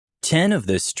10 of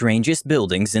the strangest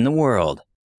buildings in the world.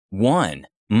 1.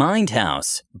 Mind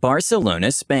House,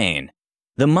 Barcelona, Spain.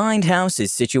 The Mind House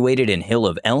is situated in Hill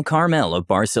of El Carmel of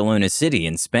Barcelona City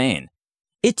in Spain.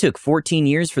 It took 14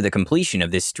 years for the completion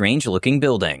of this strange-looking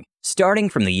building, starting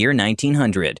from the year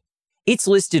 1900. It's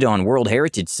listed on World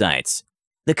Heritage Sites.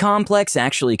 The complex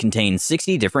actually contains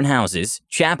 60 different houses,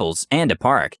 chapels, and a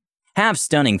park. Have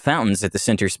stunning fountains at the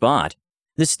center spot.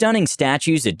 The stunning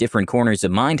statues at different corners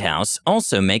of Mind House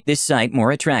also make this site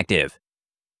more attractive.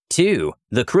 2.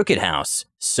 The Crooked House,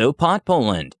 Sopot,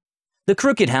 Poland. The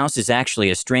Crooked House is actually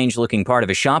a strange-looking part of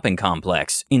a shopping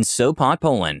complex in Sopot,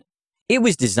 Poland. It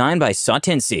was designed by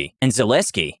Sotensi and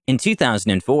Zaleski in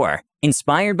 2004,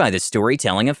 inspired by the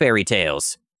storytelling of fairy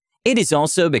tales. It has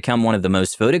also become one of the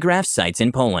most photographed sites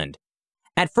in Poland.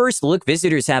 At first look,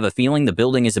 visitors have a feeling the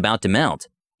building is about to melt.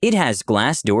 It has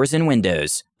glass doors and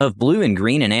windows of blue and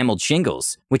green enameled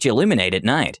shingles, which illuminate at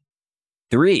night.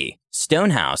 3.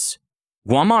 Stone House,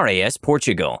 Guimarães,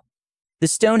 Portugal. The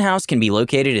Stone House can be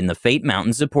located in the Fate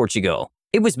Mountains of Portugal.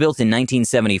 It was built in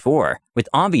 1974, with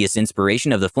obvious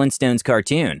inspiration of the Flintstones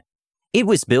cartoon. It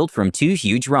was built from two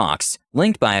huge rocks,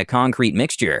 linked by a concrete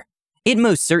mixture. It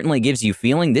most certainly gives you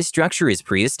feeling this structure is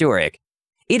prehistoric.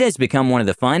 It has become one of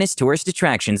the finest tourist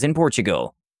attractions in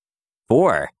Portugal.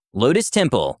 4. Lotus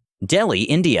Temple, Delhi,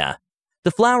 India.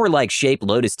 The flower-like shaped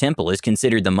Lotus Temple is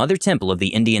considered the mother temple of the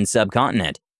Indian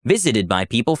subcontinent, visited by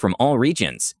people from all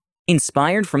regions.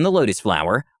 Inspired from the lotus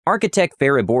flower, architect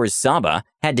Fariborz Saba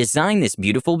had designed this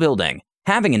beautiful building,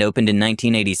 having it opened in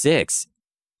 1986.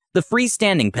 The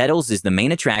freestanding petals is the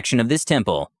main attraction of this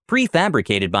temple,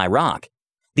 prefabricated by rock.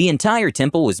 The entire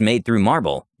temple was made through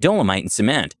marble, dolomite, and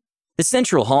cement. The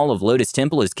central hall of Lotus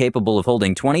Temple is capable of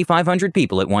holding 2,500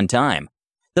 people at one time.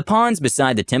 The ponds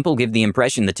beside the temple give the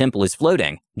impression the temple is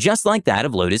floating, just like that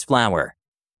of lotus flower.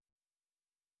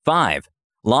 5.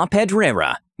 La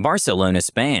Pedrera, Barcelona,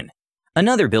 Spain.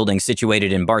 Another building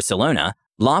situated in Barcelona,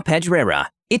 La Pedrera.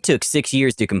 It took 6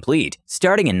 years to complete,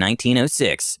 starting in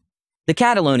 1906. The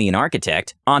Catalonian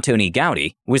architect, Antoni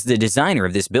Gaudí, was the designer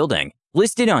of this building,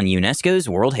 listed on UNESCO's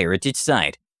World Heritage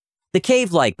Site. The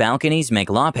cave-like balconies make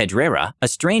La Pedrera a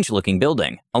strange-looking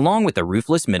building, along with the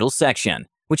roofless middle section,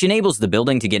 which enables the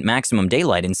building to get maximum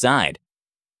daylight inside.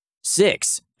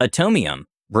 6. Atomium,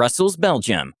 Brussels,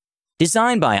 Belgium.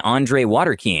 Designed by André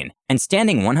Waterkeen and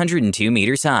standing 102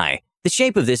 meters high, the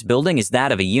shape of this building is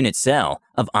that of a unit cell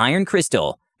of iron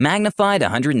crystal, magnified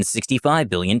 165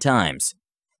 billion times.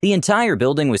 The entire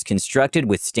building was constructed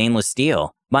with stainless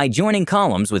steel by joining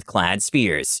columns with clad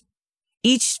spheres.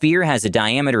 Each sphere has a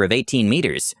diameter of 18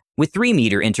 meters, with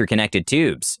 3-meter interconnected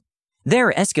tubes. There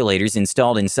are escalators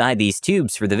installed inside these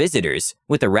tubes for the visitors,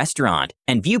 with a restaurant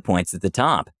and viewpoints at the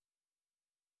top.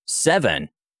 7.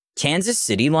 Kansas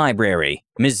City Library,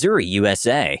 Missouri,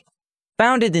 USA.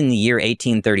 Founded in the year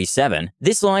 1837,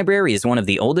 this library is one of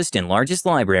the oldest and largest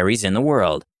libraries in the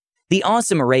world. The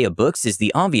awesome array of books is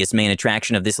the obvious main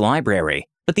attraction of this library,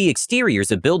 but the exteriors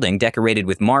of building decorated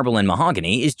with marble and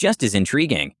mahogany is just as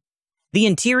intriguing. The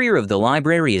interior of the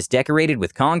library is decorated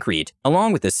with concrete,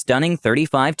 along with a stunning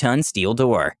 35-ton steel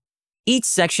door. Each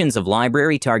sections of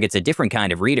library targets a different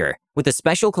kind of reader, with a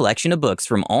special collection of books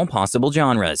from all possible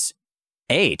genres.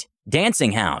 8.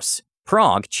 Dancing House,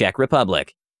 Prague, Czech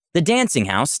Republic. The Dancing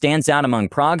House stands out among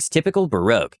Prague's typical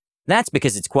Baroque. That's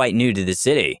because it's quite new to the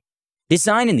city.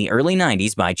 Designed in the early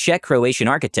 90s by Czech-Croatian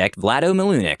architect Vlado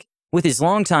Milunik, with his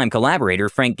longtime collaborator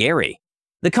Frank Gehry.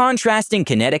 The contrasting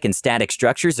kinetic and static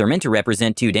structures are meant to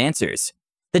represent two dancers.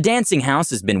 The Dancing House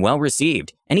has been well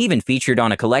received and even featured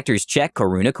on a collector's Czech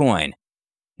koruna coin.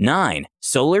 9.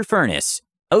 Solar Furnace,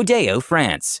 Odeyo,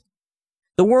 France.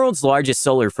 The world's largest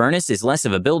solar furnace is less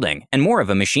of a building and more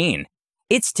of a machine.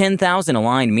 Its 10,000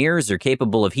 aligned mirrors are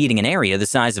capable of heating an area the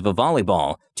size of a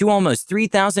volleyball to almost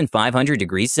 3,500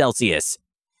 degrees Celsius.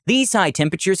 These high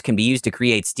temperatures can be used to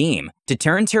create steam, to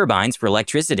turn turbines for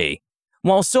electricity.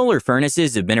 While solar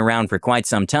furnaces have been around for quite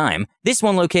some time, this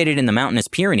one located in the mountainous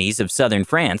Pyrenees of southern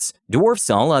France dwarfs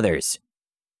all others.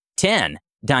 10.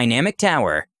 Dynamic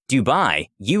Tower, Dubai,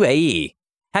 UAE.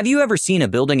 Have you ever seen a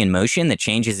building in motion that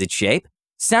changes its shape?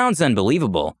 Sounds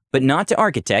unbelievable, but not to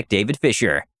architect David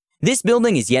Fisher. This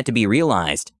building is yet to be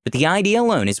realized, but the idea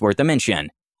alone is worth a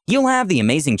mention. You'll have the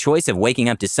amazing choice of waking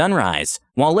up to sunrise,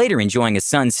 while later enjoying a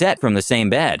sunset from the same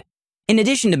bed. In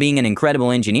addition to being an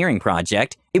incredible engineering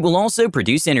project, it will also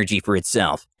produce energy for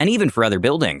itself, and even for other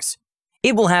buildings.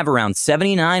 It will have around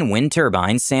 79 wind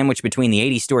turbines sandwiched between the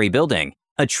 80-story building,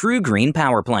 a true green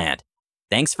power plant.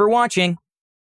 Thanks for watching.